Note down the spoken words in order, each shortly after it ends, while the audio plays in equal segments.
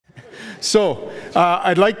So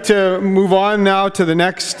I'd like to move on now to the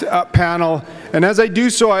next panel. And as I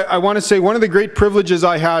do so, I want to say one of the great privileges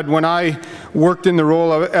I had when I worked in the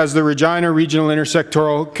role as the Regina Regional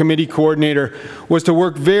Intersectoral Committee Coordinator was to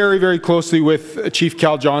work very, very closely with Chief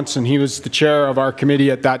Cal Johnson. He was the chair of our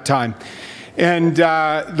committee at that time. And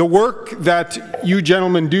the work that you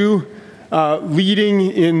gentlemen do, leading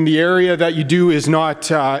in the area that you do, is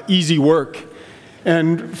not easy work.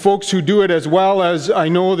 And folks who do it as well as I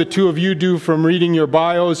know the two of you do from reading your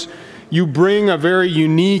bios, you bring a very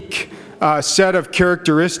unique set of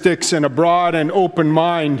characteristics and a broad and open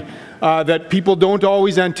mind that people don't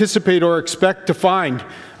always anticipate or expect to find,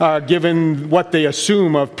 given what they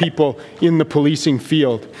assume of people in the policing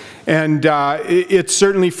field. And it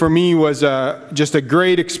certainly for me was just a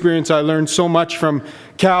great experience. I learned so much from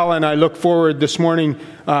Cal, and I look forward this morning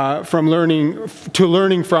from learning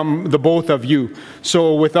from the both of you.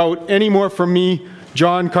 So without any more from me,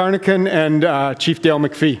 John Carnochan and Chief Dale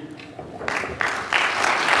McFee.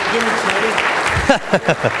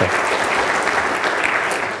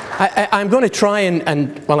 I'm going to try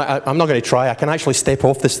well, I'm not going to try, I can actually step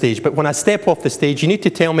off the stage, but when I step off the stage, you need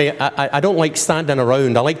to tell me, I don't like standing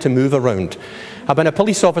around, I like to move around. I've been a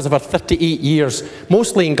police officer for 38 years,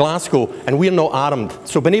 mostly in Glasgow, and we're not armed,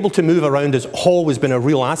 so being able to move around has always been a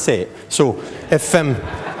real asset. So if I'm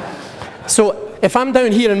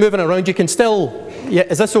down here and moving around, you can still, yeah,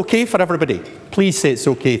 is this okay for everybody? Please say it's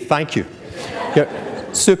okay, thank you.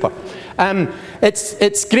 Yeah, super.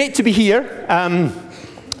 It's great to be here.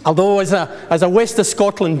 Although as a West of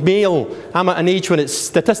Scotland male, I'm at an age when it's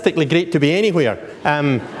statistically great to be anywhere.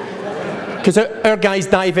 Because our guys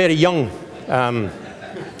die very young.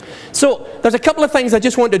 So there's a couple of things I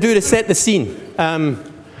just want to do to set the scene.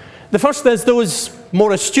 The first is those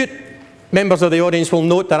more astute members of the audience will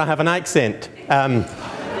note that I have an accent.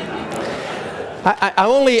 I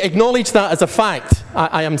only acknowledge that as a fact.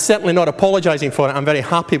 I am certainly not apologising for it. I'm very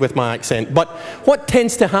happy with my accent. But what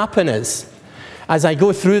tends to happen is, as I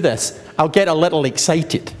go through this, I'll get a little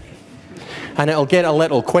excited. And it'll get a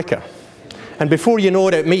little quicker. And before you know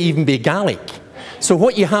it, it may even be Gaelic. So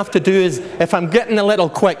what you have to do is, if I'm getting a little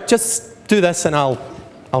quick, just do this and I'll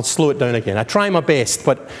slow it down again. I try my best,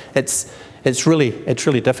 but it's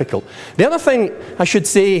really difficult. The other thing I should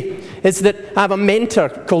say is that I have a mentor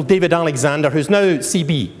called David Alexander, who's now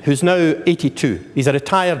CB, who's now 82. He's a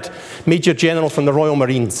retired Major General from the Royal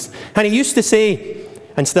Marines. And he used to say,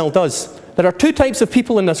 and still does, there are two types of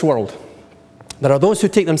people in this world. There are those who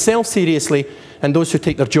take themselves seriously and those who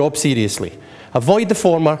take their job seriously. Avoid the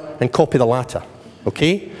former and copy the latter.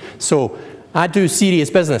 Okay? So I do serious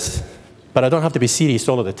business, but I don't have to be serious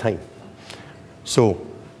all of the time. So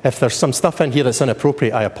if there's some stuff in here that's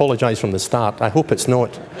inappropriate, I apologise from the start. I hope it's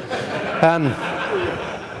not.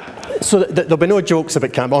 So there'll be no jokes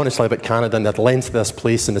about Canada, honestly, about Canada and the length of this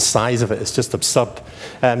place and the size of it. It's just absurd.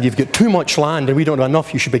 You've got too much land and we don't have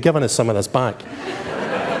enough. You should be giving us some of this back.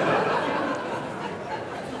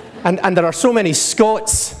 and there are so many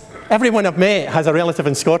Scots. Everyone I've met has a relative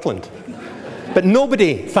in Scotland. But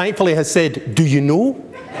nobody, thankfully, has said, do you know?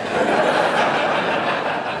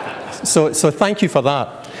 So thank you for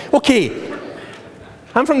that. Okay,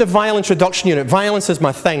 I'm from the Violence Reduction Unit. Violence is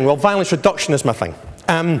my thing. Well, violence reduction is my thing.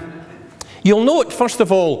 You'll note, first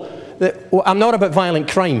of all, that I'm not about violent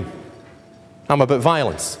crime. I'm about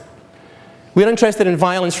violence. We're interested in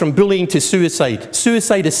violence from bullying to suicide.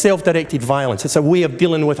 Suicide is self-directed violence. It's a way of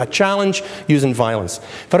dealing with a challenge using violence.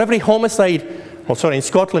 For every homicide, well, sorry, in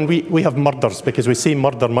Scotland we have murders because we say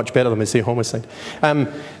murder much better than we say homicide.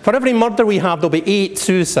 For every murder we have, there'll be 8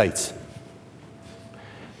 suicides.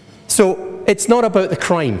 So it's not about the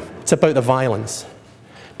crime, it's about the violence.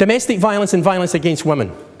 Domestic violence and violence against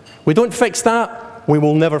women. We don't fix that, we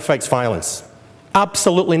will never fix violence.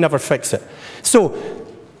 Absolutely never fix it. So,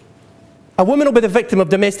 a woman will be the victim of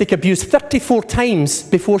domestic abuse 34 times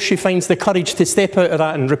before she finds the courage to step out of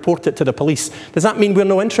that and report it to the police. Does that mean we're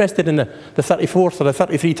not interested in the 34th or the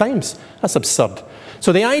 33 times? That's absurd.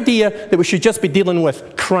 So the idea that we should just be dealing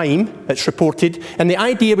with crime that's reported, and the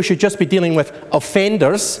idea we should just be dealing with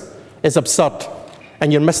offenders is absurd,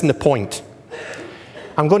 and you're missing the point.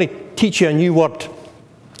 I'm going to teach you a new word.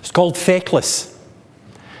 It's called feckless.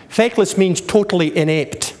 Feckless means totally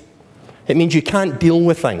inept. It means you can't deal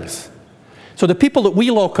with things. So the people that we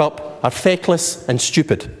lock up are feckless and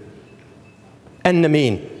stupid, in the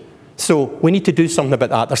main. So we need to do something about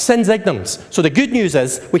that. Their sin's ignorance. So the good news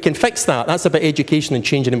is we can fix that. That's about education and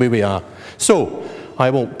changing the way we are. So I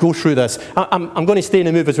will go through this. I'm going to stay in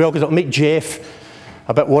the move as well because it'll make Jeff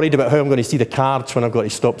a bit worried about how I'm going to see the cards when I've got to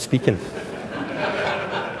stop speaking.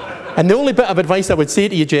 And the only bit of advice I would say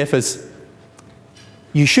to you, Jeff, is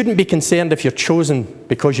You shouldn't be concerned if you're chosen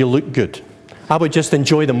because you look good. I would just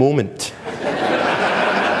enjoy the moment.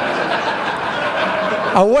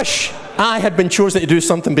 I wish I had been chosen to do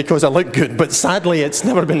something because I look good, but sadly it's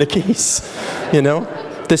never been the case, you know.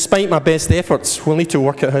 Despite my best efforts, we'll need to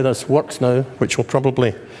work out how this works now, which will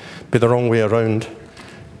probably be the wrong way around.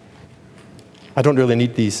 I don't really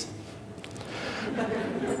need these.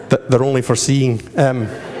 They're only for seeing.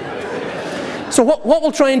 So what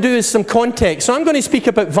we'll try and do is some context. So I'm going to speak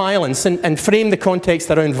about violence and frame the context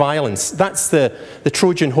around violence. That's the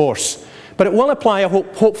Trojan horse. But it will apply,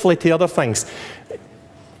 hopefully, to other things.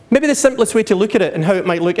 Maybe the simplest way to look at it and how it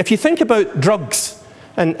might look, if you think about drugs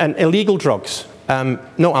and illegal drugs,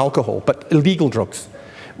 not alcohol, but illegal drugs,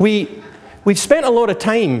 we've spent a lot of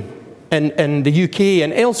time in the UK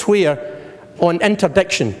and elsewhere on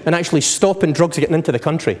interdiction and actually stopping drugs getting into the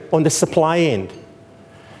country, on the supply end.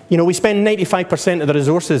 You know, we spend 95% of the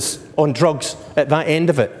resources on drugs at that end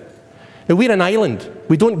of it. Now, we're an island.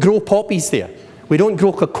 We don't grow poppies there. We don't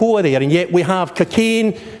grow cocoa there, and yet we have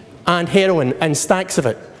cocaine and heroin and stacks of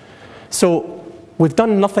it. So we've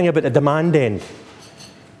done nothing about the demand end.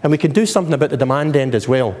 And we can do something about the demand end as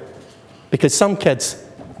well. Because some kids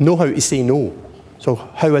know how to say no. So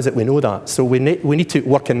how is it we know that? So we need to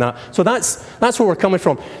work on that. So that's where we're coming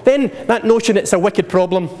from. Then that notion it's a wicked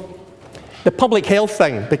problem. The public health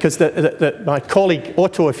thing, because my colleague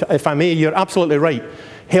Otto, if I may, you're absolutely right.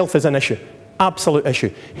 Health is an issue. Absolute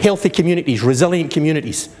issue. Healthy communities, resilient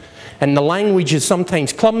communities. And the language is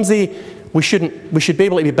sometimes clumsy. We should be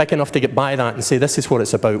able to be big enough to get by that and say, this is what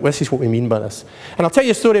it's about. This is what we mean by this. And I'll tell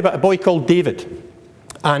you a story about a boy called David.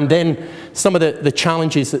 And then some of the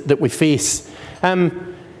challenges that we face.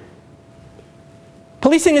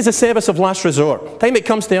 Policing is a service of last resort. The time it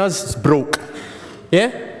comes to us, it's broke.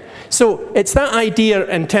 Yeah? So it's that idea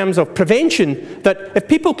in terms of prevention that if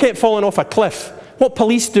people kept falling off a cliff, what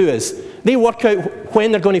police do is they work out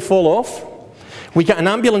when they're going to fall off. We get an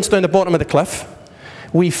ambulance down the bottom of the cliff.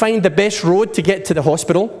 We find the best road to get to the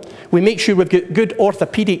hospital. We make sure we've got good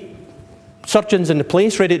orthopaedic surgeons in the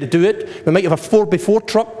place ready to do it. We might have a 4x4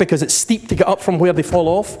 truck because it's steep to get up from where they fall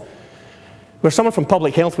off. Where someone from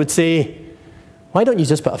public health would say, why don't you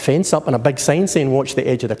just put a fence up and a big sign saying watch the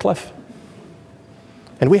edge of the cliff?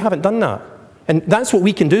 And we haven't done that. And that's what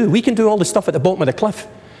we can do. We can do all the stuff at the bottom of the cliff.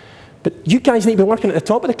 But you guys need to be working at the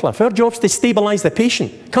top of the cliff. Our job's to stabilise the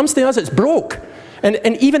patient. Comes to us, it's broke. And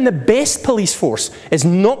even the best police force is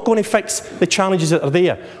not going to fix the challenges that are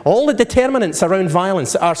there. All the determinants around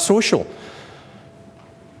violence are social.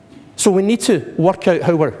 So we need to work out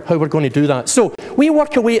how we're going to do that. So we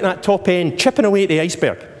work away at that top end, chipping away at the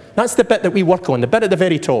iceberg. That's the bit that we work on, the bit at the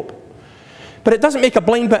very top. But it doesn't make a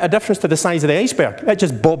blind bit of difference to the size of the iceberg. It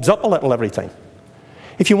just bobs up a little every time.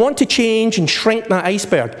 If you want to change and shrink that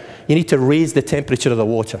iceberg, you need to raise the temperature of the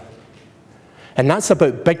water. And that's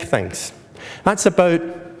about big things. That's about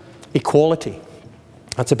equality.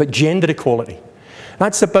 That's about gender equality.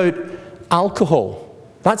 That's about alcohol.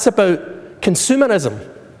 That's about consumerism.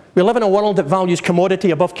 We live in a world that values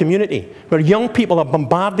commodity above community, where young people are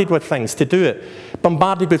bombarded with things to do it,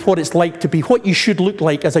 bombarded with what it's like to be, what you should look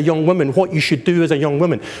like as a young woman, what you should do as a young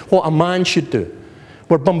woman, what a man should do.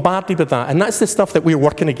 We're bombarded with that, and that's the stuff that we're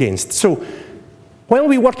working against. So while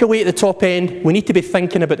we work away at the top end, we need to be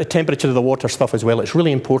thinking about the temperature of the water stuff as well. It's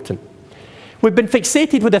really important. We've been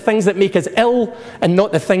fixated with the things that make us ill and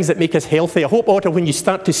not the things that make us healthy. I hope, Otto, when you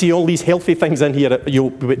start to see all these healthy things in here,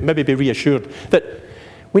 you'll maybe be reassured that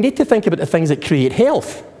we need to think about the things that create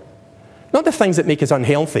health, not the things that make us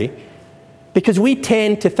unhealthy, because we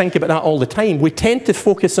tend to think about that all the time. We tend to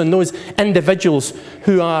focus on those individuals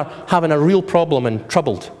who are having a real problem and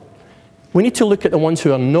troubled. We need to look at the ones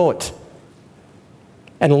who are not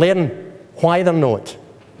and learn why they're not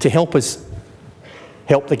to help us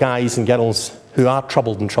help the guys and girls who are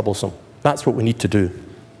troubled and troublesome. That's what we need to do.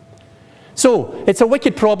 So, it's a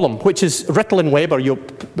wicked problem, which is Rittel and Weber.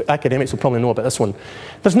 Academics will probably know about this one.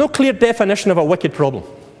 There's no clear definition of a wicked problem.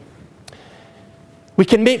 We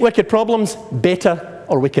can make wicked problems better,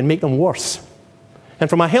 or we can make them worse. And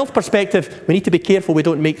from a health perspective, we need to be careful we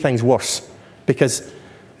don't make things worse, because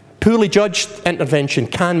poorly judged intervention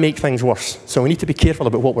can make things worse. So we need to be careful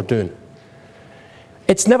about what we're doing.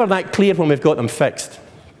 It's never that clear when we've got them fixed.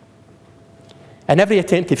 And every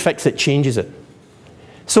attempt to fix it changes it.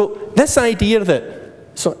 So this idea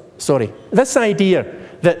that, this idea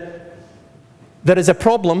that there is a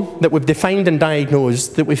problem that we've defined and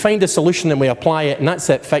diagnosed, that we find a solution and we apply it, and that's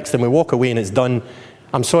it, fixed, and we walk away and it's done.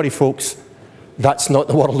 I'm sorry, folks, that's not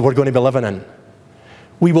the world we're going to be living in.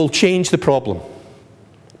 We will change the problem,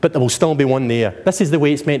 but there will still be one there. This is the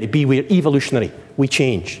way it's meant to be. We're evolutionary. We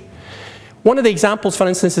change. One of the examples, for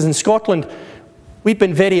instance, is in Scotland. We've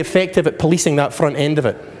been very effective at policing that front end of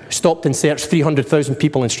it. Stopped and searched 300,000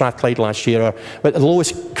 people in Strathclyde last year, with the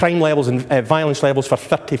lowest crime levels and violence levels for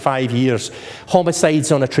 35 years.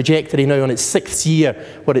 Homicides on a trajectory now on its 6th year,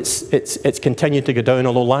 where it's continued to go down,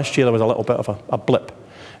 although last year there was a little bit of a blip.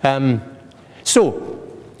 So,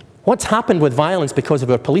 what's happened with violence because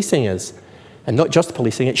of our policing is, and not just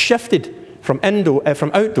policing, it's shifted from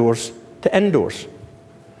outdoors to indoors.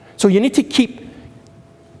 So you need to keep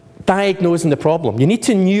diagnosing the problem. You need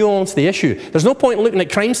to nuance the issue. There's no point looking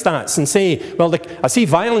at crime stats and say, well, I see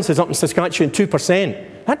violence is up in Saskatchewan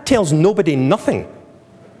 2%. That tells nobody nothing.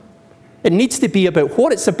 It needs to be about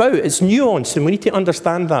what it's about. It's nuanced, and we need to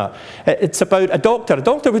understand that. It's about a doctor. A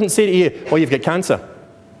doctor wouldn't say to you, oh, you've got cancer.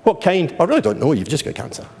 What kind? I really don't know, you've just got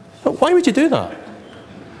cancer. But why would you do that?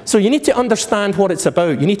 So you need to understand what it's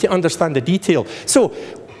about. You need to understand the detail. So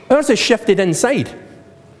ours is shifted inside.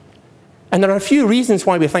 And there are a few reasons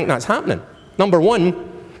why we think that's happening. Number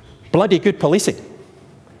one, bloody good policing.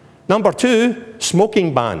 Number two,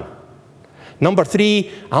 smoking ban. Number three,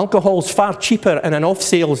 alcohol's far cheaper in an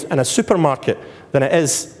off-sales in a supermarket than it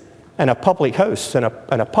is in a public house, in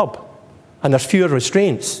a pub. And there's fewer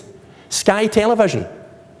restraints. Sky television,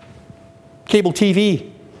 cable TV,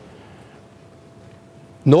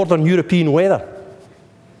 Northern European weather.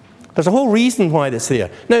 There's a whole reason why that's there.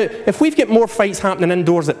 Now, if we've got more fights happening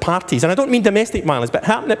indoors at parties, and I don't mean domestic violence, but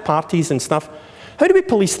happening at parties and stuff, how do we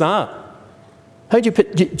police that? How do you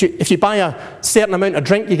if you buy a certain amount of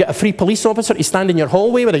drink, you get a free police officer to stand in your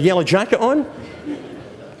hallway with a yellow jacket on?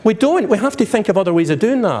 We don't. We have to think of other ways of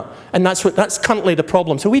doing that. And that's currently the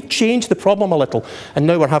problem. So we've changed the problem a little, and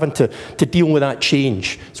now we're having to deal with that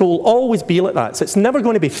change. So it will always be like that. So it's never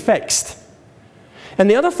going to be fixed. And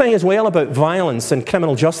the other thing as well about violence and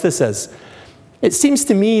criminal justice is, it seems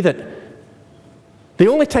to me that the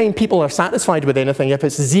only time people are satisfied with anything if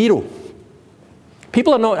it's zero.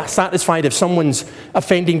 People are not satisfied if someone's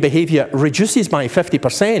offending behaviour reduces by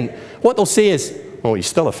 50%. What they'll say is, oh, he's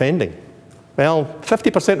still offending. Well,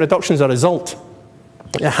 50% reduction is a result.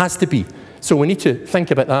 It has to be. So we need to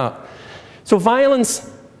think about that. So violence,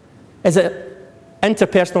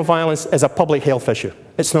 interpersonal violence is a public health issue.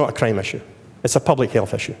 It's not a crime issue. It's a public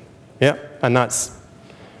health issue. Yeah? And that's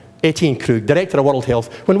Etienne Krug, Director of World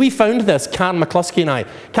Health. When we found this, Karen McCluskey and I,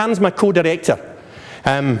 Karen's my co-director.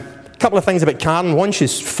 A couple of things about Karen. One,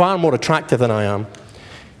 she's far more attractive than I am.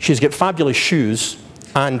 She's got fabulous shoes,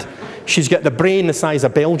 and she's got the brain the size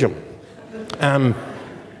of Belgium.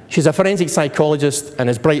 She's a forensic psychologist and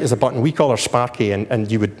as bright as a button. We call her Sparky,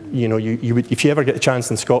 and you would, if you ever get the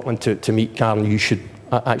chance in Scotland to meet Karen, you should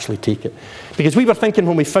actually take it. Because we were thinking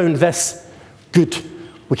when we found this, good,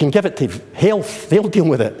 we can give it to health, they'll deal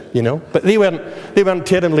with it, But they weren't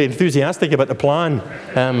terribly enthusiastic about the plan.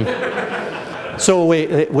 So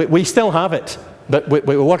we still have it, but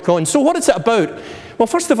we work on. So what is it about? Well,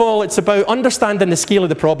 first of all, it's about understanding the scale of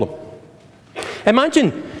the problem.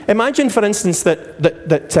 Imagine, for instance,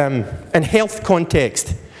 that in health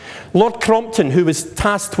context, Lord Crompton, who was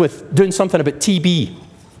tasked with doing something about TB,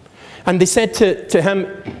 and they said to him,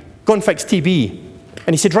 go and fix TB.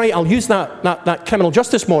 And he said, right, I'll use that criminal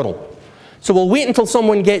justice model. So we'll wait until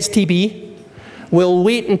someone gets TB, we'll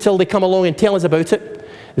wait until they come along and tell us about it,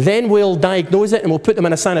 then we'll diagnose it and we'll put them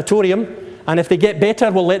in a sanatorium, and if they get better,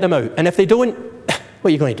 we'll let them out. And if they don't, what are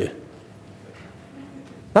you going to do?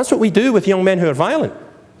 That's what we do with young men who are violent.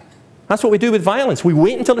 That's what we do with violence. We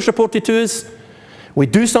wait until it's reported to us, we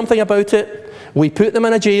do something about it, we put them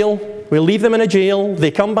in a jail, we leave them in a jail, they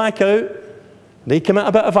come back out, they commit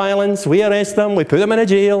a bit of violence, we arrest them, we put them in a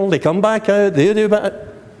jail, they come back out, they do a bit.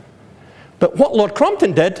 But what Lord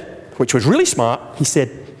Crompton did, which was really smart, he said,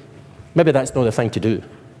 maybe that's not the thing to do.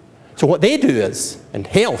 So what they do is, in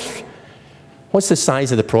health, what's the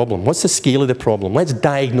size of the problem? What's the scale of the problem? Let's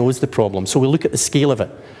diagnose the problem. So we look at the scale of it.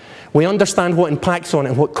 We understand what impacts on it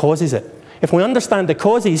and what causes it. If we understand the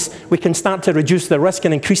causes, we can start to reduce the risk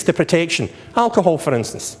and increase the protection. Alcohol, for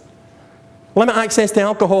instance. Limit access to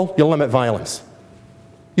alcohol, you'll limit violence.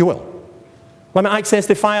 You will. Limit access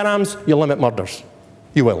to firearms, you'll limit murders.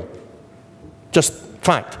 You will. Just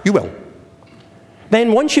fact, you will.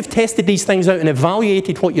 Then once you've tested these things out and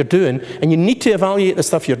evaluated what you're doing, and you need to evaluate the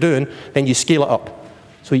stuff you're doing, then you scale it up.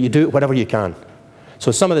 So you do it whatever you can.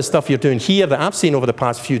 So some of the stuff you're doing here that I've seen over the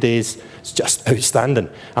past few days is just outstanding.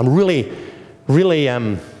 I'm really,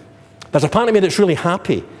 there's a part of me that's really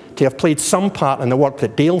happy to have played some part in the work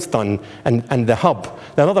that Dale's done and the hub.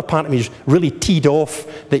 Another part of me is really teed off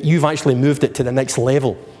that you've actually moved it to the next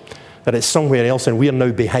level, that it's somewhere else and we're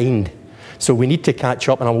now behind. So we need to catch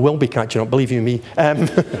up, and I will be catching up, believe you me.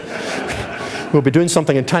 We'll be doing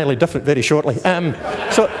something entirely different very shortly.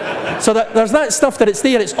 So there's that stuff that it's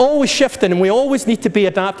there. It's always shifting, and we always need to be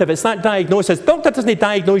adaptive. It's that diagnosis. Doctor doesn't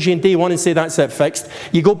diagnose you in day one and say that's it, fixed.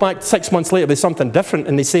 You go back 6 months later with something different,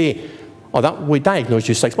 and they say, oh, we diagnosed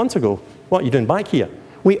you 6 months ago. What are you doing back here?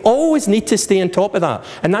 We always need to stay on top of that.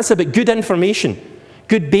 And that's about good information,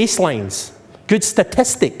 good baselines, good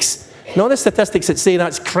statistics. Not the statistics that say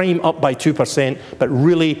that's crime up by 2%, but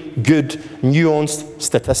really good, nuanced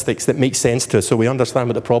statistics that make sense to us so we understand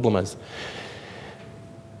what the problem is.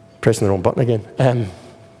 Pressing the wrong button again.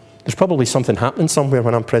 There's probably something happening somewhere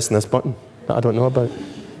when I'm pressing this button that I don't know about.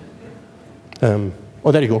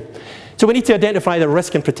 Oh, there you go. So we need to identify the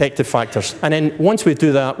risk and protective factors. And then once we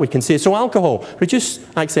do that, we can say, so alcohol, reduce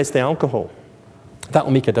access to alcohol. That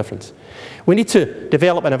will make a difference. We need to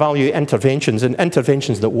develop and evaluate interventions, and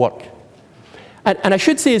interventions that work. And I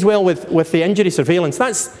should say as well with the injury surveillance,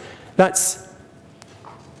 that's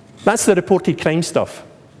the reported crime stuff.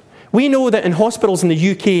 We know that in hospitals in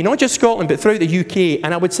the UK, not just Scotland, but throughout the UK,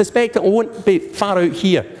 and I would suspect it won't be far out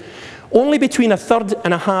here, only between 1/3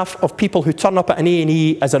 and 1/2 of people who turn up at an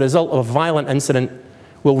A&E as a result of a violent incident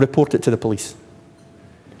will report it to the police.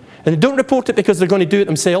 And they don't report it because they're going to do it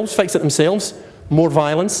themselves, fix it themselves, more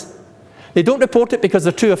violence. They don't report it because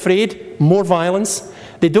they're too afraid, more violence.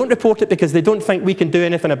 They don't report it because they don't think we can do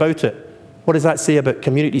anything about it. What does that say about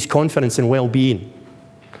communities' confidence and well-being?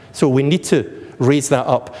 So we need to raise that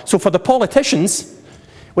up. So for the politicians,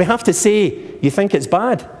 we have to say, you think it's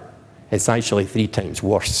bad? It's actually 3 times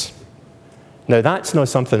worse. Now that's not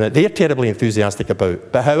something that they're terribly enthusiastic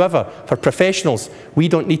about. But however, for professionals, we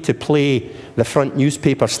don't need to play the front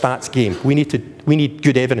newspaper stats game. We need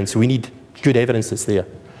good evidence. We need good evidence that's there.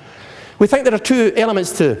 We think there are 2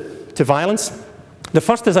 elements to violence. The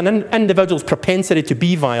first is an individual's propensity to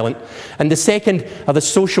be violent, and the second are the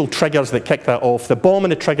social triggers that kick that off, the bomb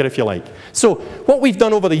and the trigger, if you like. So what we've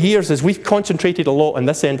done over the years is we've concentrated a lot on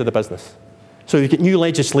this end of the business. So you get new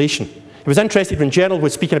legislation. It was interesting when Gerald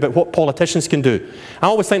was speaking about what politicians can do. I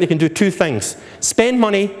always think they can do 2 things. Spend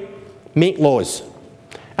money, make laws.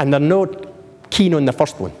 And they're not keen on the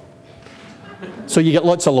first one. So you get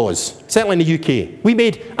lots of laws, certainly in the UK. We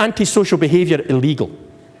made antisocial behaviour illegal.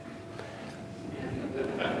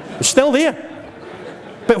 It's still there.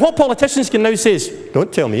 But what politicians can now say is,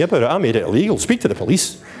 don't tell me about it, I made it illegal, speak to the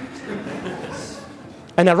police.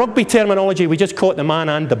 In a rugby terminology, we just caught the man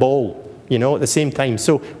and the ball, you know, at the same time.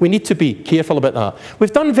 So we need to be careful about that.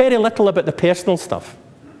 We've done very little about the personal stuff.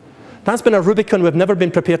 That's been a Rubicon we've never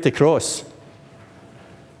been prepared to cross.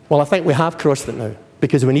 Well, I think we have crossed it now,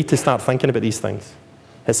 because we need to start thinking about these things.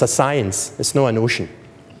 It's a science, it's not a notion.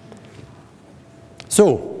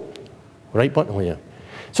 So, right button here.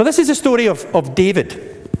 So this is the story of David.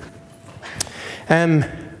 I'll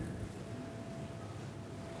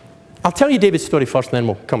tell you David's story first, and then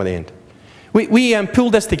we'll come at the end. We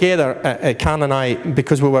pulled this together, Karen and I,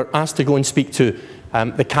 because we were asked to go and speak to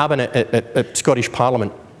the cabinet at Scottish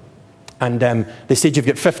Parliament. And they said, you've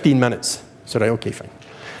got 15 minutes. So, right, okay, fine.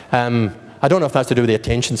 I don't know if that's to do with the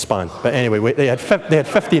attention span, but anyway, they had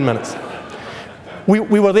 15 minutes.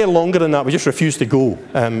 We were there longer than that. We just refused to go.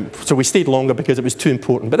 So we stayed longer because it was too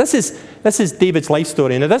important. But this is David's life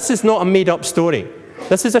story. Now, this is not a made-up story.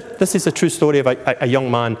 This is a true story of a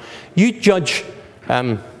young man. You judge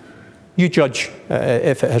if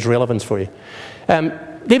it has relevance for you.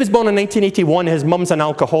 David's born in 1981. His mum's an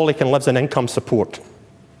alcoholic and lives on income support.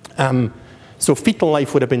 So fetal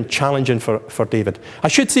life would have been challenging for David. I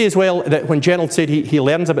should say as well that when Gerald said he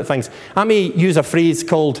learns about things, I may use a phrase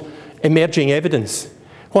called emerging evidence.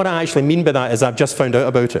 What I actually mean by that is I've just found out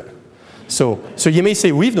about it. So you may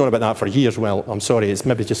say, we've known about that for years. Well, I'm sorry, it's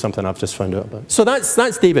maybe just something I've just found out about. So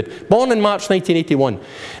that's David, born in March 1981.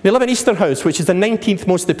 They live in Easterhouse, which is the 19th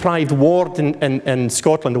most deprived ward in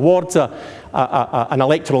Scotland. The ward's an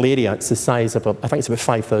electoral area. It's the size of, I think it's about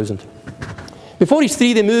 5,000. Before he's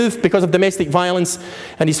 3, they move because of domestic violence,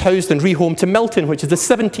 and he's housed and rehomed to Milton, which is the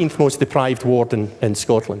 17th most deprived ward in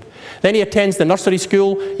Scotland. Then he attends the nursery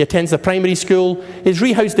school, he attends the primary school, he's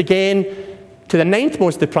rehoused again to the 9th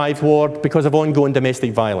most deprived ward because of ongoing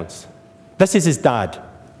domestic violence. This is his dad.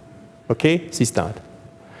 Okay, it's his dad.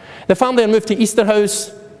 The family are moved to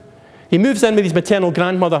Easterhouse. He moves in with his maternal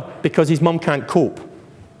grandmother because his mum can't cope.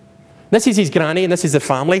 This is his granny, and this is the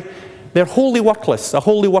family. They're wholly workless, a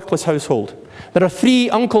wholly workless household. There are 3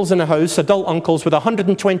 uncles in the house, adult uncles, with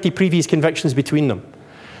 120 previous convictions between them.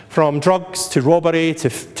 From drugs to robbery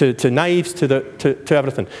to knives to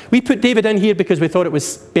everything. We put David in here because we thought it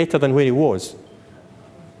was better than where he was.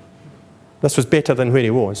 This was better than where he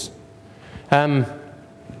was.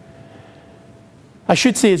 I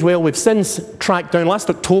should say as well, we've since tracked down, last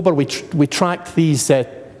October we tracked these,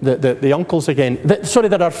 the uncles again. Sorry,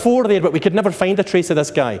 there are 4 there, but we could never find a trace of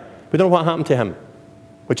this guy. We don't know what happened to him,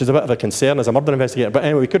 which is a bit of a concern as a murder investigator. But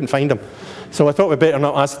anyway, we couldn't find him. So I thought we'd better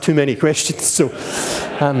not ask too many questions. So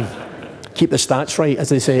keep the stats right, as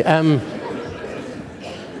they say.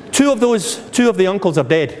 2 of the uncles are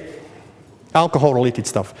dead. Alcohol-related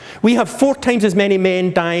stuff. We have 4 times as many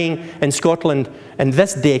men dying in Scotland in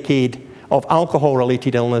this decade of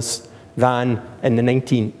alcohol-related illness than in the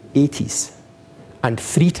 1980s, and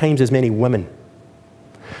 3 times as many women.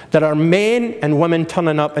 There are men and women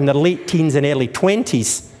turning up in their late teens and early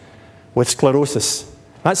 20s with sclerosis.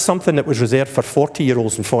 That's something that was reserved for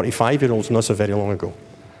 40-year-olds and 45-year-olds not so very long ago.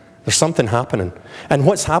 There's something happening. And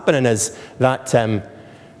what's happening is that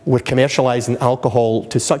we're commercialising alcohol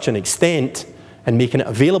to such an extent and making it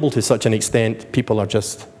available to such an extent, people are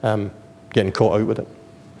just getting caught out with it.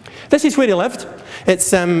 This is where he lived.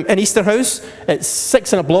 It's in Easterhouse. It's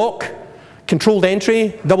 6 in a block, controlled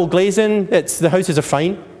entry, double glazing. The houses are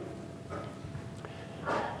fine.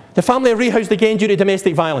 The family are rehoused again due to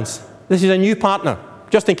domestic violence. This is a new partner,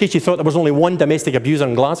 just in case you thought there was only one domestic abuser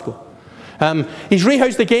in Glasgow. He's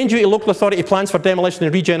rehoused again due to local authority plans for demolition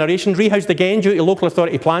and regeneration, rehoused again due to local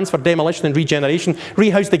authority plans for demolition and regeneration,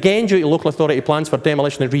 rehoused again due to local authority plans for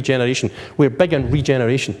demolition and regeneration. We're big on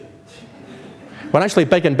regeneration. We're actually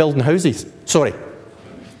big on building houses. Sorry.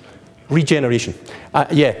 Regeneration.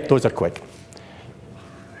 Yeah, those are quick.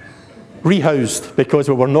 Rehoused because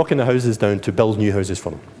we were knocking the houses down to build new houses for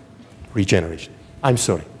them. Regeneration. I'm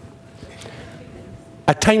sorry.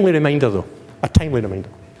 A timely reminder though. A timely reminder.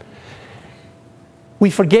 We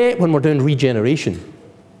forget when we're doing regeneration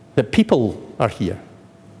that people are here.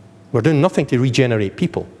 We're doing nothing to regenerate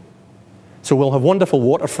people. So we'll have wonderful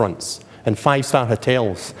waterfronts and 5-star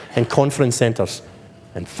hotels and conference centres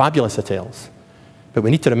and fabulous hotels. But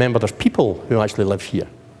we need to remember there's people who actually live here.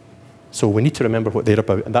 So we need to remember what they're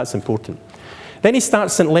about, and that's important. Then he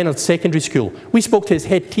starts St Leonard's Secondary School. We spoke to his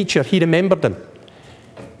head teacher. He remembered him.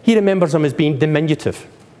 He remembers him as being diminutive.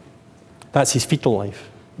 That's his fetal life.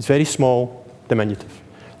 He's very small, diminutive.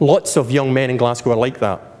 Lots of young men in Glasgow are like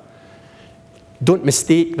that. Don't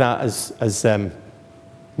mistake that as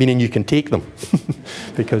meaning you can take them,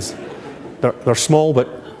 because they're small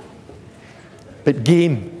but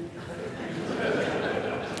game.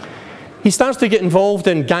 He starts to get involved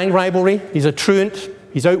in gang rivalry. He's a truant.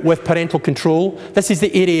 He's out with parental control. This is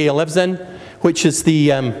the area he lives in, which is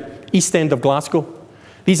the east end of Glasgow.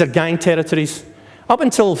 These are gang territories. Up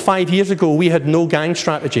until 5 years ago, we had no gang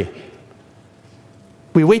strategy.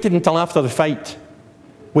 We waited until after the fight.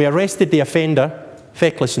 We arrested the offender,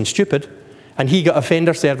 feckless and stupid, and he got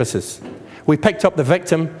offender services. We picked up the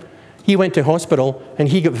victim, he went to hospital, and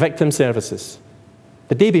he got victim services.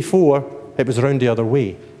 The day before, it was around the other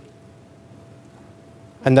way.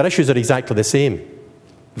 And their issues are exactly the same,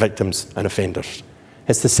 victims and offenders.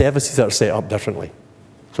 It's the services that are set up differently.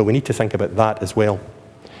 So we need to think about that as well.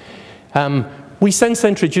 We since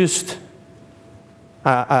introduced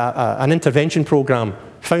an intervention program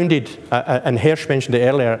founded, and Hirsch mentioned it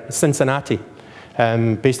earlier, Cincinnati,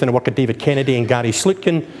 based on the work of David Kennedy and Gary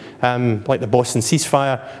Slutkin, like the Boston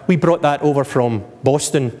ceasefire. We brought that over from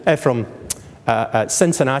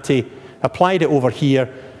Cincinnati, applied it over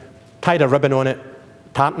here, tied a ribbon on it,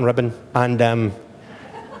 tartan ribbon, and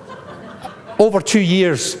over 2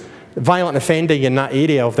 years, violent offending in that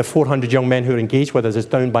area of the 400 young men who are engaged with us is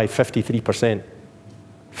down by 53%.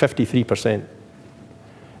 53%.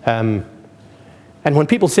 And when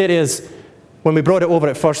people say to us, when we brought it over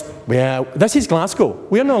at first, well, this is Glasgow.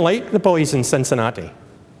 We're not like the boys in Cincinnati.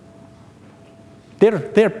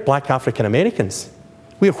 They're black African Americans.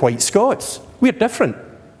 We're white Scots. We're different.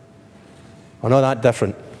 We're not that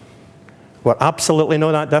different. We're absolutely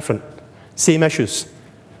not that different. Same issues.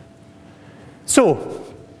 So,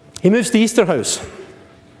 he moves to Easterhouse.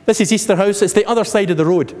 This is Easterhouse. It's the other side of the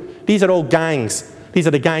road. These are all gangs. These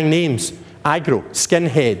are the gang names. Aggro,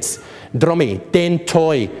 Skinheads, Drummy,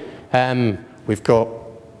 Dentoy. We've got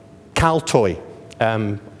Caltoy.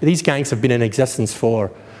 These gangs have been in existence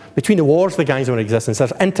for, between the wars the gangs were in existence.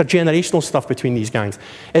 There's intergenerational stuff between these gangs.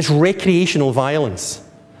 It's recreational violence.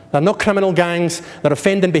 They're not criminal gangs. They're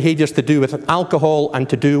offending behaviours to do with alcohol and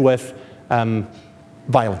to do with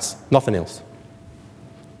violence, nothing else.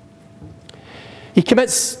 He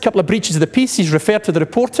commits a couple of breaches of the peace. He's referred to the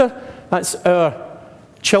reporter. That's our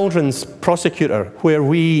children's prosecutor, where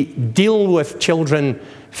we deal with children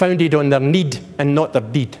founded on their need and not their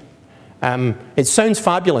deed. It sounds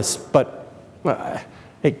fabulous, but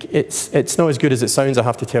It's not as good as it sounds, I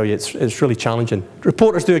have to tell you. It's really challenging.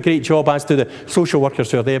 Reporters do a great job, as do the social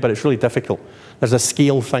workers who are there, but it's really difficult. There's a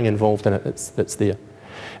scale thing involved in it that's there.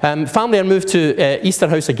 Family are moved to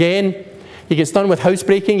Easterhouse again. He gets done with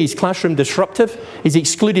housebreaking. He's classroom disruptive. He's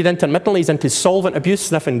excluded intermittently. He's into solvent abuse,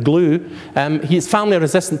 sniffing glue. He's family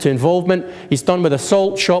resistant to involvement. He's done with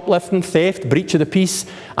assault, shoplifting, theft, breach of the peace,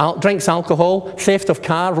 drinks alcohol, theft of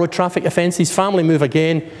car, road traffic offences. Family move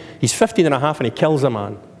again. He's 15 and a half and he kills a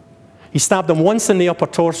man. He stabbed him once in the upper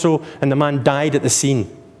torso and the man died at the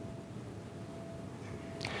scene.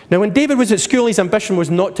 Now, when David was at school, his ambition was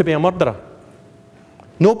not to be a murderer.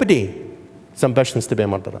 Nobody's ambition is to be a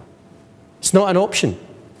murderer. It's not an option.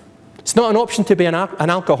 It's not an option to be an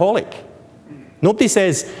alcoholic. Nobody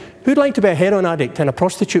says, who'd like to be a heroin addict and a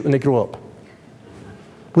prostitute when they grow up?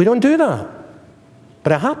 We don't do that.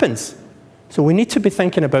 But it happens. So we need to be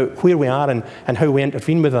thinking about where we are and how we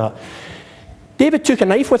intervene with that. David took a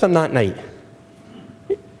knife with him that night.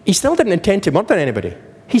 He still didn't intend to murder anybody.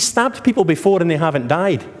 He stabbed people before and they haven't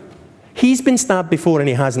died. He's been stabbed before and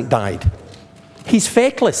he hasn't died. He's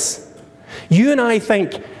feckless. You and I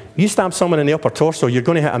think, you stab someone in the upper torso, you're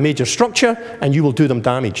going to hit a major structure and you will do them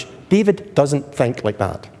damage. David doesn't think like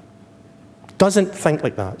that. Doesn't think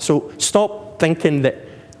like that. So stop thinking that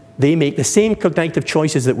they make the same cognitive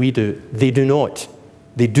choices that we do. They do not.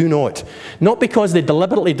 They do not. Not because they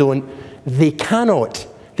deliberately don't, they cannot.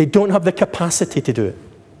 They don't have the capacity to do it.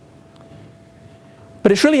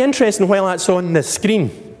 But it's really interesting while that's on the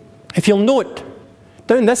screen. If you'll note,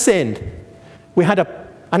 down this end, we had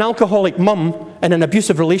an alcoholic mum in an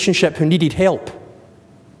abusive relationship who needed help.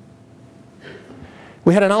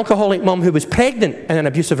 We had an alcoholic mum who was pregnant in an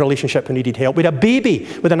abusive relationship who needed help. We had a baby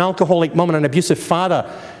with an alcoholic mum and an abusive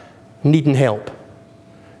father needing help.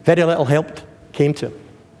 Very little help came to him.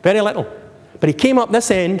 Very little. But he came up this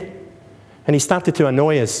end and he started to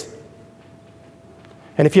annoy us.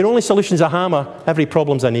 And if your only solution's a hammer, every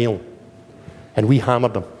problem's a nail. And we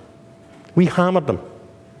hammered them. We hammered them.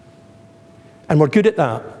 And we're good at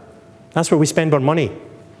that. That's where we spend our money.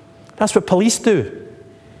 That's what police do.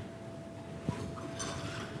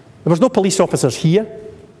 There was no police officers here.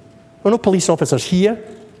 There were no police officers here.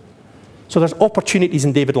 So there's opportunities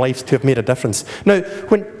in David's life to have made a difference. Now,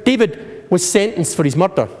 when David was sentenced for his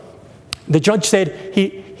murder, the judge said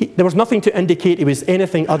there was nothing to indicate he was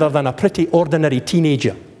anything other than a pretty ordinary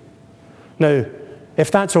teenager. Now,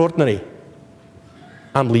 if that's ordinary,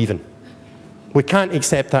 I'm leaving. We can't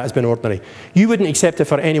accept that as being ordinary. You wouldn't accept it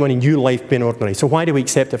for anyone in your life being ordinary. So why do we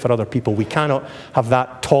accept it for other people? We cannot have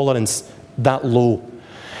that tolerance that low.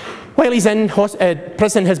 While he's in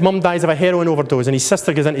prison, his mum dies of a heroin overdose and his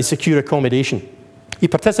sister goes into secure accommodation. He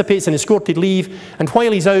participates in escorted leave, and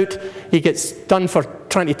while he's out, he gets done for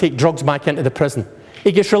trying to take drugs back into the prison.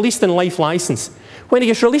 He gets released in life licence. When he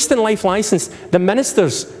gets released in life licence, the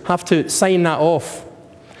ministers have to sign that off.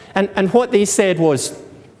 And what they said was,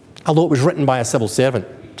 although it was written by a civil servant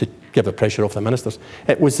to give the pressure off the ministers,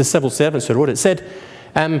 it was the civil servants who wrote it. It said,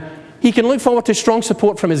 he can look forward to strong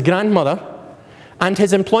support from his grandmother and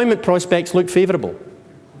his employment prospects look favourable.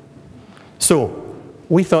 So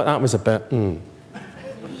we thought that was a bit,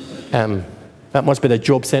 that must be the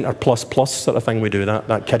job centre plus plus sort of thing we do,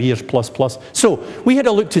 that careers plus plus. So we had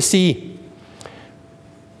a look to see,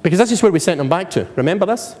 because this is where we sent them back to. Remember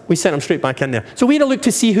this? We sent them straight back in there. So we had a look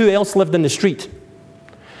to see who else lived in the street.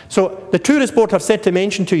 So the tourist board have said to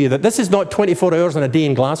mention to you that this is not 24 hours in a day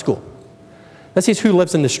in Glasgow. This is who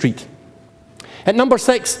lives in the street. At number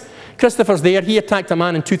 6, Christopher's there. He attacked a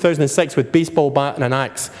man in 2006 with a baseball bat and an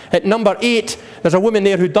axe. At number 8, there's a woman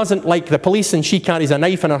there who doesn't like the police and she carries a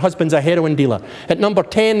knife and her husband's a heroin dealer. At number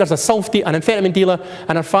 10, there's an amphetamine dealer,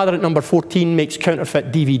 and her father at number 14 makes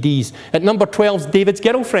counterfeit DVDs. At number 12 is David's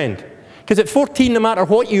girlfriend. Because at 14, no matter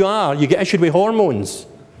what you are, you get issued with hormones.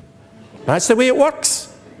 That's the way it works.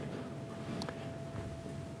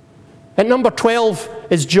 At number 12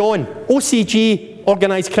 is John, OCG,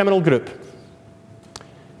 Organised Criminal Group.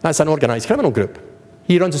 That's an organised criminal group.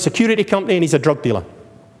 He runs a security company and he's a drug dealer.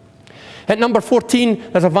 At number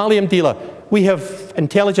 14, there's a Valium dealer. We have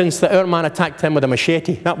intelligence that our man attacked him with a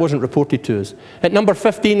machete. That wasn't reported to us. At number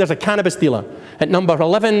 15, there's a cannabis dealer. At number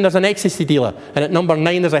 11, there's an ecstasy dealer. And at number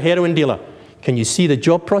 9, there's a heroin dealer. Can you see the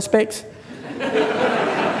job prospects?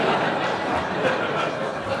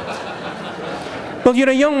 Well, you're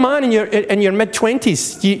a young man in your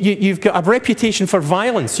mid-20s. You've got a reputation for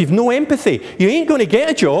violence. You've no empathy. You ain't going to get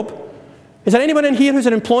a job. Is there anyone in here who's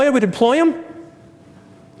an employer would employ him?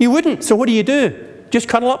 You wouldn't. So what do? Just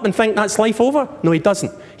cuddle up and think that's life over? No, he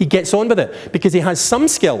doesn't. He gets on with it because he has some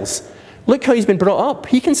skills. Look how he's been brought up.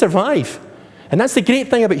 He can survive. And that's the great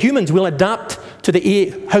thing about humans. We'll adapt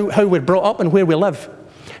to how we're brought up and where we live.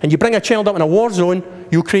 And you bring a child up in a war zone,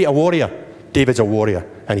 you create a warrior. David's a warrior,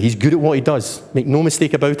 and he's good at what he does. Make no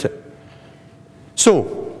mistake about it.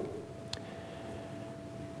 So,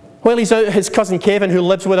 while he's out, his cousin Kevin, who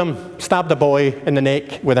lives with him, stabbed a boy in the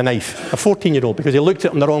neck with a knife, a 14-year-old, because he looked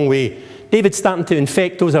at him the wrong way. David's starting to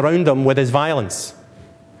infect those around him with his violence.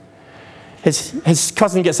 His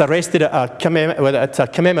cousin gets arrested at a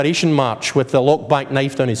commemoration march with the lockback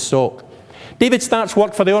knife down his sock. David starts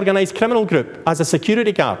work for the organised criminal group as a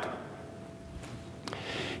security guard.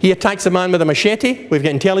 He attacks a man with a machete. We've got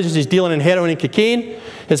intelligence he's dealing in heroin and cocaine.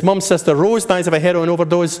 His mum's sister Rose dies of a heroin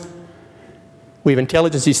overdose. We have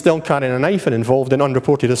intelligence he's still carrying a knife and involved in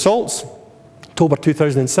unreported assaults. October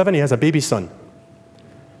 2007, he has a baby son.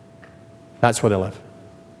 That's where they live.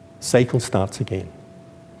 Cycle starts again.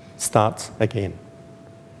 Starts again.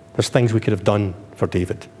 There's things we could have done for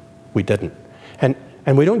David. We didn't. And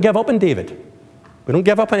we don't give up on David. We don't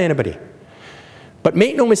give up on anybody. But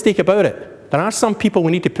make no mistake about it, there are some people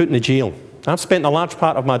we need to put in the jail. I've spent a large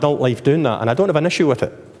part of my adult life doing that, and I don't have an issue with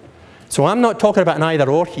it. So I'm not talking about an either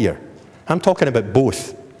or here. I'm talking about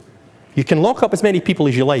both. You can lock up as many people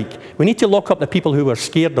as you like. We need to lock up the people who we're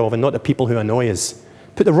scared of and not the people who annoy us.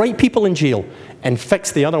 Put the right people in jail and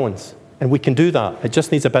fix the other ones. And we can do that. It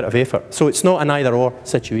just needs a bit of effort. So it's not an either or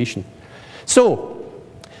situation. So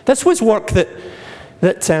this was work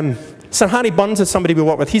that Sir Harry Burns is somebody we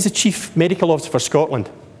work with. He's the Chief Medical Officer for Scotland.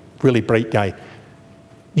 Really bright guy.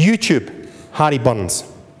 YouTube Harry Burns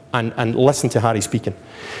and listen to Harry speaking.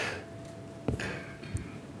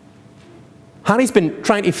 Harry's been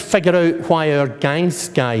trying to figure out why our gangs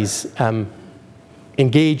guys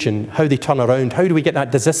engage and how they turn around. How do we get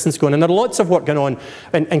that desistance going? And there are lots of work going on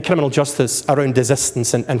in criminal justice around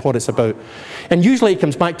desistance and what it's about. And usually it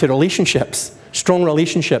comes back to relationships, strong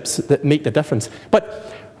relationships that make the difference. But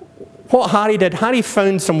what Harry did, Harry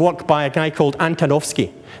found some work by a guy called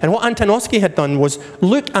Antonovsky. And what Antonovsky had done was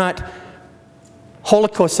look at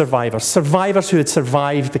Holocaust survivors, survivors who had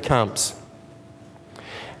survived the camps.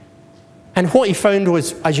 And what he found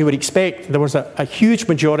was, as you would expect, there was a huge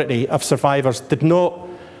majority of survivors did not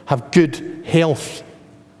have good health.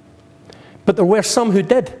 But there were some who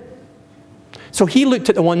did. So he looked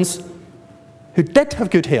at the ones who did have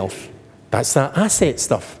good health. That's that asset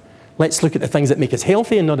stuff. Let's look at the things that make us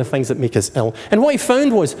healthy and not the things that make us ill. And what he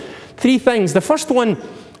found was 3 things. The first one,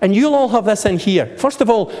 and you'll all have this in here. First of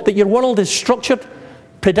all, that your world is structured,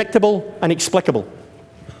 predictable, and explicable.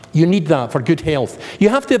 You need that for good health. You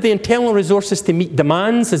have to have the internal resources to meet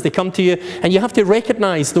demands as they come to you, and you have to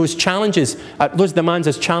recognize those challenges, those demands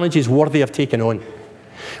as challenges worthy of taking on.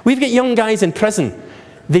 We've got young guys in prison.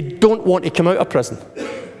 They don't want to come out of prison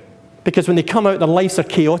because when they come out, their lives are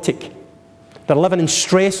chaotic. They're living in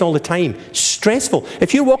stress all the time. Stressful.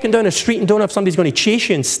 If you're walking down a street and don't know if somebody's going to chase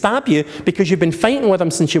you and stab you because you've been fighting with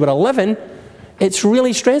them since you were 11, it's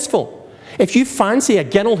really stressful. If you fancy a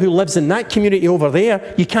girl who lives in that community over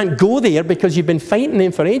there, you can't go there because you've been fighting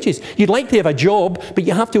them for ages. You'd like to have a job, but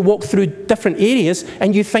you have to walk through different areas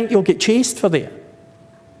and you think you'll get chased for there.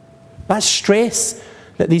 That's stress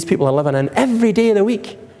that these people are living in every day of the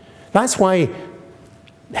week. That's why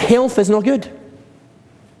health is not good.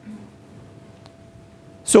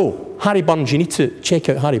 So, Harry Burns, you need to check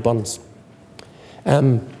out Harry Burns.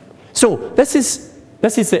 So, this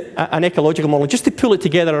is an ecological model, just to pull it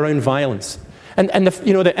together around violence. And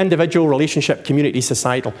the individual, relationship, community,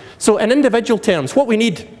 societal. So in individual terms, what we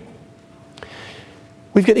need,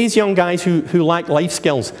 we've got these young guys who lack life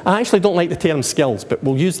skills. I actually don't like the term skills, but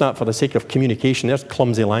we'll use that for the sake of communication. There's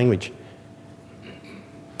clumsy language.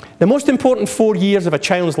 The most important 4 years of a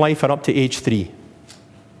child's life are up to age 3.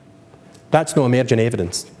 That's no emergent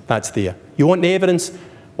evidence. That's there. You want the evidence?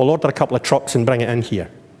 We'll order a couple of trucks and bring it in here.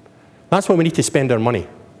 That's where we need to spend our money.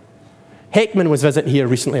 Heckman was visiting here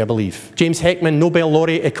recently, I believe. James Heckman, Nobel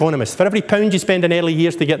laureate economist. For every £1 you spend in early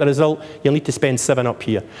years to get the result, you'll need to spend 7 up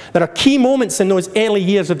here. There are key moments in those early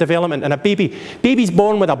years of development, and baby's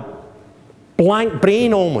born with a blank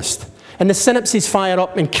brain almost. And the synapses fire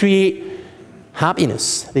up and create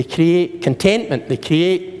happiness. They create contentment. They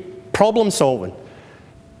create problem solving.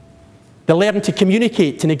 They learn to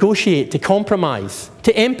communicate, to negotiate, to compromise,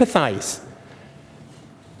 to empathize.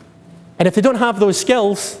 And if they don't have those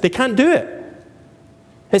skills, they can't do it.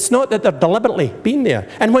 It's not that they're deliberately being there.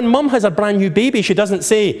 And when mum has a brand new baby, she doesn't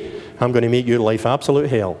say, I'm going to make your life absolute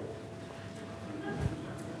hell.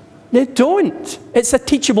 They don't. It's a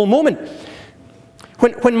teachable moment.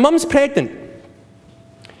 When mum's pregnant,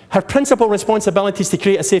 her principal responsibility is to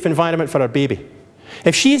create a safe environment for her baby.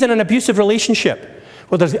 If she's in an abusive relationship,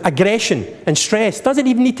 where there's aggression and stress. It doesn't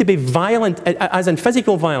even need to be violent, as in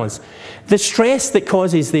physical violence. The stress that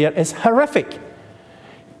causes there is horrific.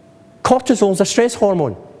 Cortisol is a stress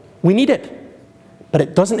hormone. We need it. But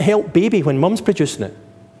it doesn't help baby when mum's producing it.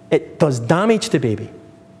 It does damage to baby.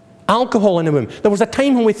 Alcohol in the womb. There was a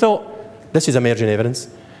time when we thought, this is emerging evidence,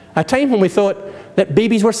 a time when we thought that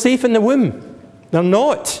babies were safe in the womb. They're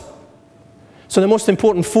not. So the most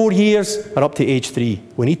important 4 years are up to age 3.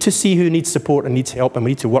 We need to see who needs support and needs help, and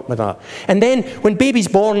we need to work with that. And then when baby's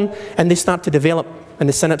born and they start to develop and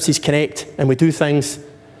the synapses connect and we do things,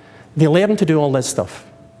 they learn to do all this stuff.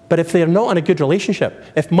 But if they're not in a good relationship,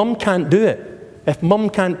 if mum can't do it, if mum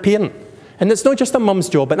can't parent, and it's not just a mum's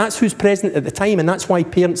job, but that's who's present at the time, and that's why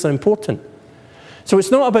parents are important. So it's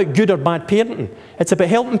not about good or bad parenting. It's about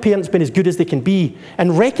helping parents be as good as they can be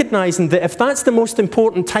and recognising that if that's the most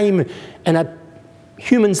important time in a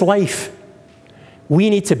human's life, we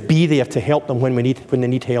need to be there to help them when they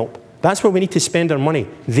need help. That's where we need to spend our money,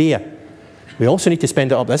 there. We also need to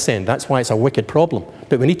spend it up this end. That's why it's a wicked problem.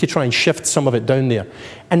 But we need to try and shift some of it down there.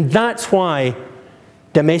 And that's why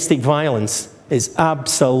domestic violence is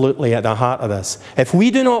absolutely at the heart of this. If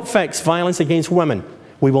we do not fix violence against women,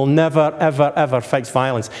 we will never, ever, ever fix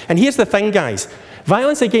violence. And here's the thing, guys.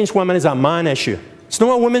 Violence against women is a man issue. It's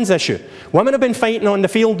not a women's issue. Women have been fighting on the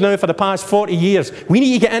field now for the past 40 years. We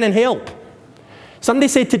need to get in and help. Somebody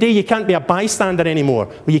said today you can't be a bystander anymore.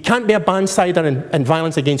 Well, you can't be a bandsider in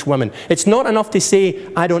violence against women. It's not enough to say,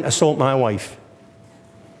 I don't assault my wife.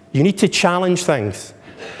 You need to challenge things.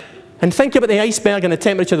 And think about the iceberg and the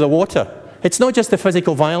temperature of the water. It's not just the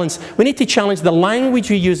physical violence. We need to challenge the language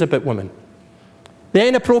we use about women. The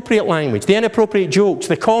inappropriate language, the inappropriate jokes,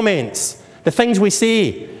 the comments, the things we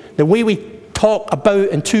say, the way we talk about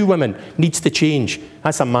and to women needs to change.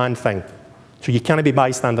 That's a man thing. So you can't be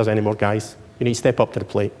bystanders anymore, guys. You need to step up to the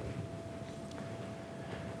plate.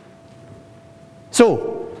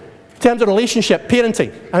 So, in terms of relationship,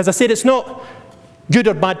 parenting, as I said, it's not good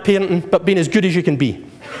or bad parenting, but being as good as you can be.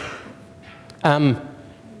 And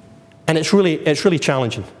it's really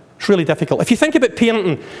challenging. It's really difficult. If you think about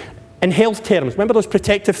parenting in health terms, remember those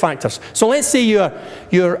protective factors. So let's say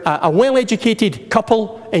you're a well-educated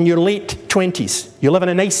couple in your late 20s. You live in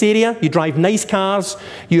a nice area, you drive nice cars,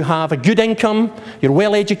 you have a good income, you're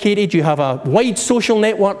well-educated, you have a wide social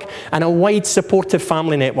network and a wide supportive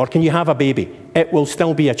family network, and you have a baby. It will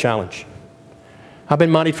still be a challenge. I've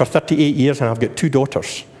been married for 38 years and I've got 2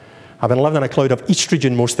 daughters. I've been living in a cloud of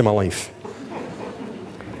estrogen most of my life.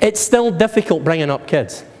 It's still difficult bringing up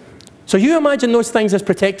kids. So you imagine those things as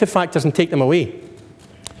protective factors and take them away.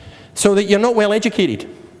 So that you're not well educated.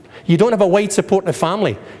 You don't have a wide supportive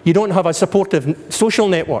family. You don't have a supportive social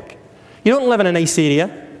network. You don't live in a nice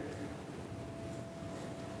area.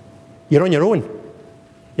 You're on your own.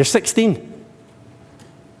 You're 16.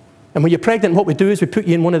 And when you're pregnant, what we do is we put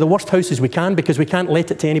you in one of the worst houses we can because we can't let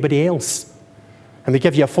it to anybody else. And we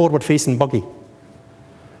give you a forward-facing buggy.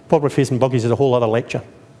 Forward-facing buggies is a whole other lecture.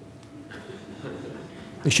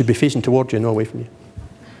 They should be facing towards you, not away from you.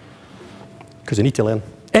 Because they need to learn.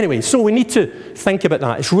 Anyway, so we need to think about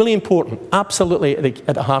that. It's really important, absolutely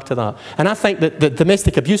at the heart of that. And I think that the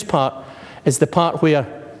domestic abuse part is the part where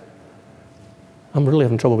I'm really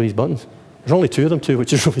having trouble with these buttons. There's only 2 of them too,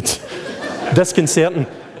 which is really disconcerting.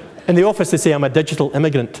 In the office they say I'm a digital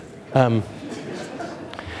immigrant.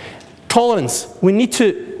 Tolerance. We need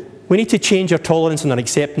to change our tolerance and our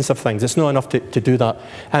acceptance of things. It's not enough to do that.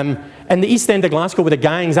 In the East End of Glasgow with the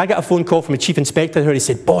gangs, I got a phone call from a chief inspector where he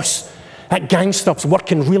said, boss, that gang stuff's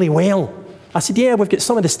working really well. I said, yeah, we've got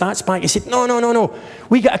some of the stats back. He said, no.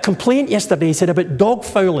 We got a complaint yesterday, he said, about dog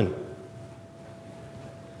fouling.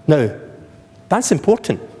 Now, that's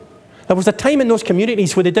important. There was a time in those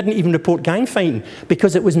communities where they didn't even report gang fighting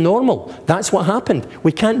because it was normal. That's what happened.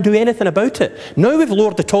 We can't do anything about it. Now we've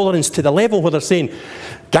lowered the tolerance to the level where they're saying,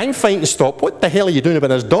 gang fighting stop. What the hell are you doing about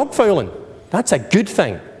this dog fouling? That's a good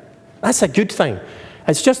thing. That's a good thing.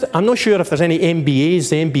 It's just, I'm not sure if there's any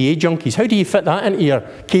MBAs, MBA junkies. How do you fit that into your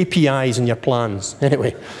KPIs and your plans?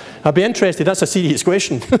 Anyway, I'd be interested. That's a serious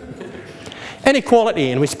question. Inequality,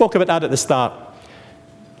 and we spoke about that at the start.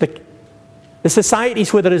 The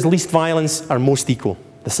societies where there is least violence are most equal.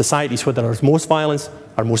 The societies where there is most violence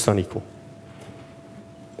are most unequal.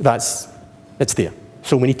 It's there.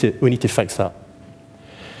 So we need to fix that.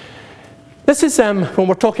 This is, when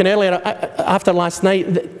we're talking earlier, after last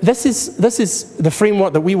night, this is the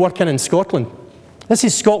framework that we work in Scotland. This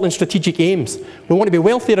is Scotland's strategic aims. We want to be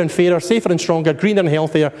wealthier and fairer, safer and stronger, greener and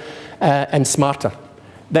healthier, and smarter.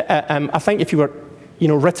 I think if you were,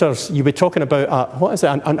 Ritters, you'd be talking about,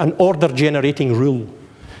 an order-generating rule.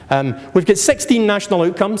 We've got 16 national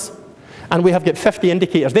outcomes. and we have got 50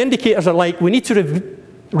 indicators. The indicators are like, we need to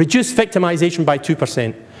reduce victimisation by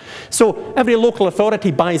 2%. So every local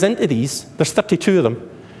authority buys into these, there's 32 of them,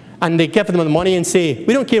 and they give them the money and say,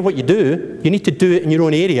 we don't care what you do, you need to do it in your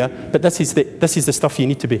own area, but this is the stuff you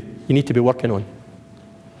need to be working on.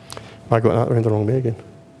 Have I got that around the wrong way again?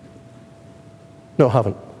 No, I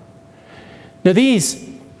haven't. Now these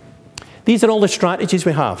are all the strategies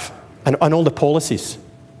we have, and all the policies.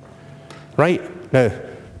 Right? Now,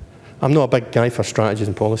 I'm not a big guy for strategies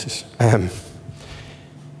and policies.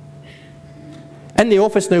 In the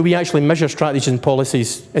office now, we actually measure strategies and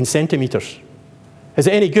policies in centimetres. Is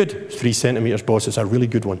it any good? 3 centimetres, boss, it's a really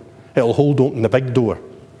good one. It'll hold open the big door.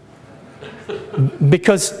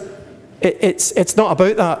 Because it's not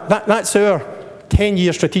about that. That's our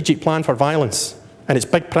 10-year strategic plan for violence, and it's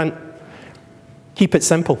big print. Keep it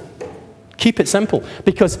simple. Keep it simple,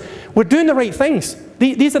 because we're doing the right things.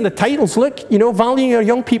 These are the titles. Look, you know, valuing our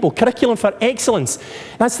young people, curriculum for excellence.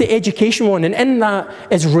 That's the education one, and in that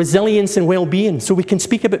is resilience and well-being. So we can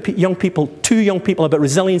speak about young people, to young people, about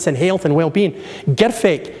resilience and health and well-being.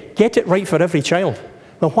 GIRFEC, get it right for every child.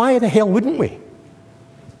 Well, why the hell wouldn't we?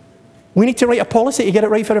 We need to write a policy to get it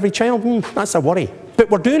right for every child. That's a worry, but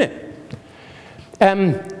we're doing it.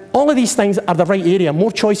 All of these things are the right area.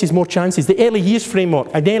 More choices, more chances. The early years framework,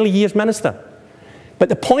 an early years minister. But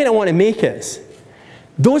the point I want to make is,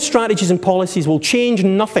 those strategies and policies will change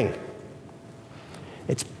nothing.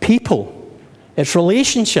 It's people, it's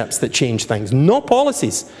relationships that change things, not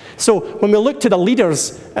policies. So when we look to the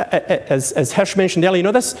leaders, as Hirsch mentioned earlier, you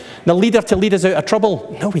know this, the leader to lead us out of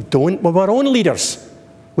trouble. No, we don't. We're our own leaders.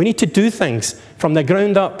 We need to do things from the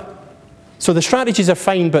ground up. So the strategies are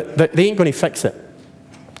fine, but they ain't going to fix it.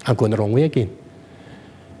 I'm going the wrong way again.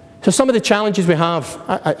 So some of the challenges we have,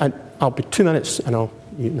 I'll be 2 minutes and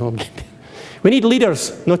we need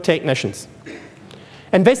leaders, not technicians.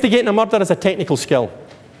 Investigating a murder is a technical skill.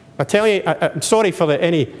 I tell you, I'm sorry for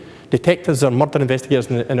any detectives or murder investigators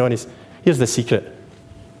in the audience. Here's the secret.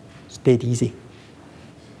 It's dead easy.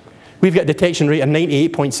 We've got a detection rate of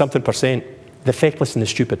 98-point-something%. The feckless and the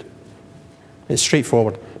stupid. It's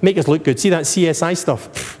straightforward. Make us look good. See that CSI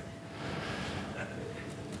stuff?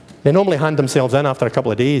 They normally hand themselves in after a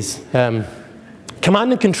couple of days.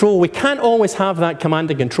 Command and control. We can't always have that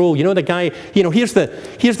command and control. You know, the guy, you know, here's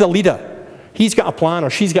the leader. He's got a plan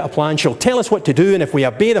or she's got a plan. She'll tell us what to do, and if we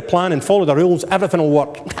obey the plan and follow the rules, everything will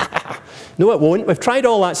work. No, it won't. We've tried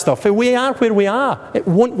all that stuff. We are where we are. It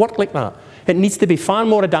won't work like that. It needs to be far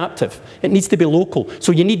more adaptive. It needs to be local.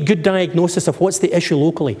 So you need good diagnosis of what's the issue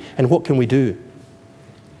locally and what can we do.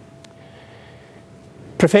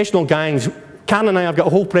 Professional gangs. Karen and I have got a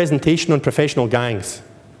whole presentation on professional gangs.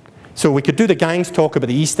 So we could do the gangs talk about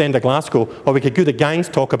the East End of Glasgow, or we could do the gangs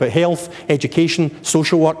talk about health, education,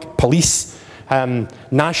 social work, police,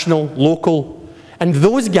 national, local. And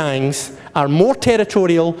those gangs are more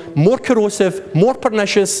territorial, more corrosive, more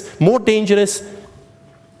pernicious, more dangerous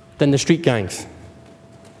than the street gangs.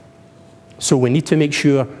 So we need to make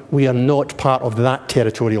sure we are not part of that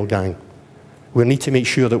territorial gang. We need to make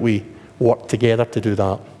sure that we work together to do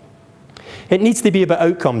that. It needs to be about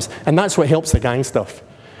outcomes, and that's what helps the gang stuff.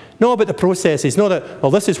 Not about the processes, not that,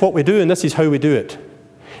 well, this is what we do and this is how we do it.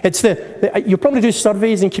 It's you probably do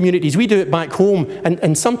surveys in communities. We do it back home,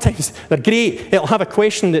 and sometimes they're great. It'll have a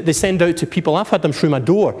question that they send out to people. I've had them through my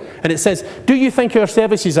door, and it says, do you think our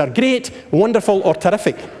services are great, wonderful, or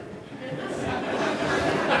terrific?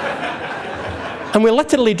 And we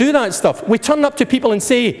literally do that stuff. We turn up to people and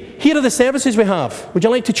say, here are the services we have. Would you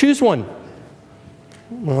like to choose one?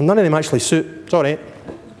 Well, none of them actually suit. It's all right.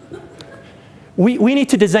 We need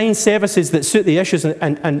to design services that suit the issues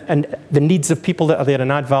and the needs of people that are there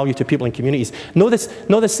and add value to people and communities. Not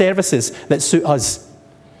the services that suit us.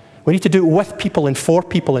 We need to do it with people and for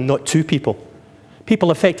people and not to people.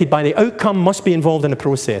 People affected by the outcome must be involved in the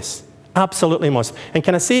process. Absolutely must. And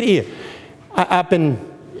can I say to you,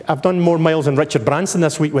 I've done more miles than Richard Branson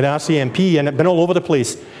this week with RCMP, and it's been all over the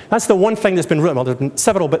place. That's the one thing that's been really, well, there's been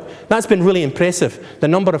several, but that's been really impressive. The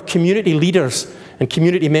number of community leaders and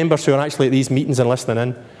community members who are actually at these meetings and listening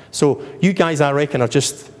in. So you guys, I reckon, are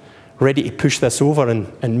just ready to push this over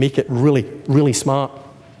and make it really, really smart.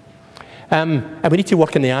 And we need to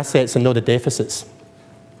work on the assets and not the deficits.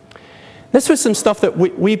 This was some stuff that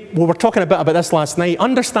we were talking about this last night,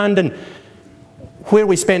 understanding where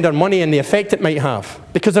we spend our money and the effect it might have.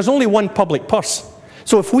 Because there's only one public purse.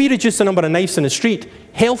 So if we reduce the number of knives in the street,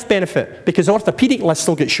 health benefit, because orthopaedic lists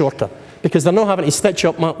will get shorter, because they're not having to stitch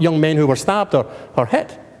up young men who were stabbed or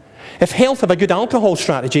hit. If health have a good alcohol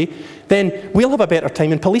strategy, then we'll have a better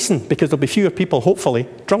time in policing, because there'll be fewer people, hopefully,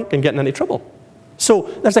 drunk and getting into trouble. So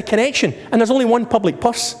there's a connection, and there's only one public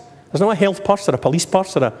purse. There's not a health purse or a police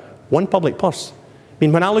purse or one public purse. I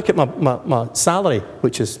mean, when I look at my salary,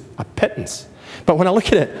 which is a pittance, but when I look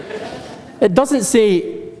at it, it doesn't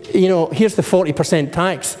say, you know, here's the 40%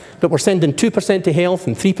 tax, but we're sending 2% to health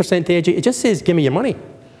and 3% to education. It just says, give me your money.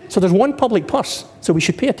 So there's one public purse, so we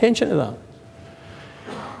should pay attention to that.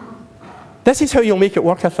 This is how you'll make it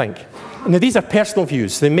work, I think. Now, these are personal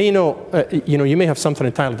views. They may not, you know, you may have something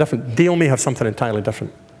entirely different. Dale may have something entirely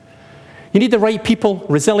different. You need the right people,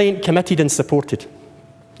 resilient, committed, and supported.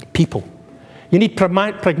 People. You need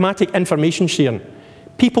pragmatic information sharing.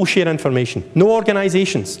 People share information. No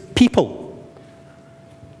organizations. People.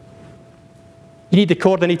 You need the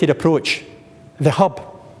coordinated approach. The hub.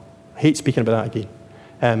 I hate speaking about that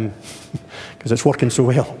again, because it's working so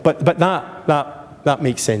well. But that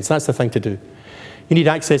makes sense. That's the thing to do. You need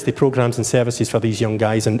access to programs and services for these young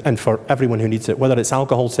guys and for everyone who needs it, whether it's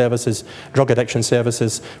alcohol services, drug addiction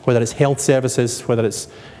services, whether it's health services, whether it's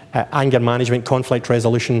anger management, conflict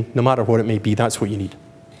resolution, no matter what it may be, that's what you need.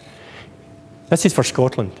 This is for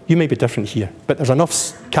Scotland. You may be different here, but there's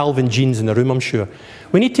enough Calvin genes in the room, I'm sure.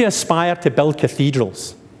 We need to aspire to build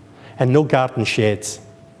cathedrals and no garden sheds.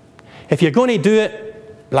 If you're going to do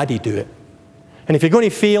it, bloody do it. And if you're going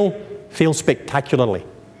to fail, fail spectacularly,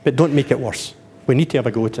 but don't make it worse. We need to have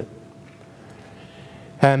a go at it.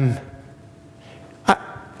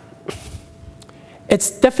 It's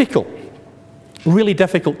difficult, really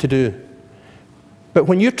difficult to do. But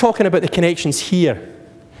when you're talking about the connections here,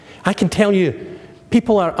 I can tell you,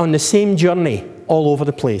 people are on the same journey all over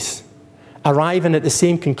the place, arriving at the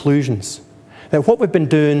same conclusions. That what we've been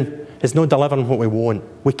doing is not delivering what we want.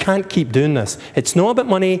 We can't keep doing this. It's not about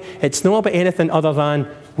money. It's not about anything other than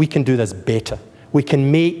we can do this better. We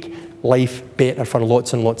can make life better for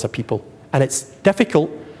lots and lots of people. And it's difficult.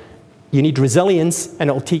 You need resilience, and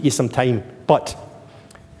it'll take you some time. But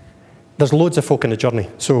there's loads of folk in the journey,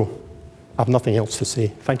 so I have nothing else to say.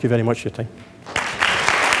 Thank you very much for your time.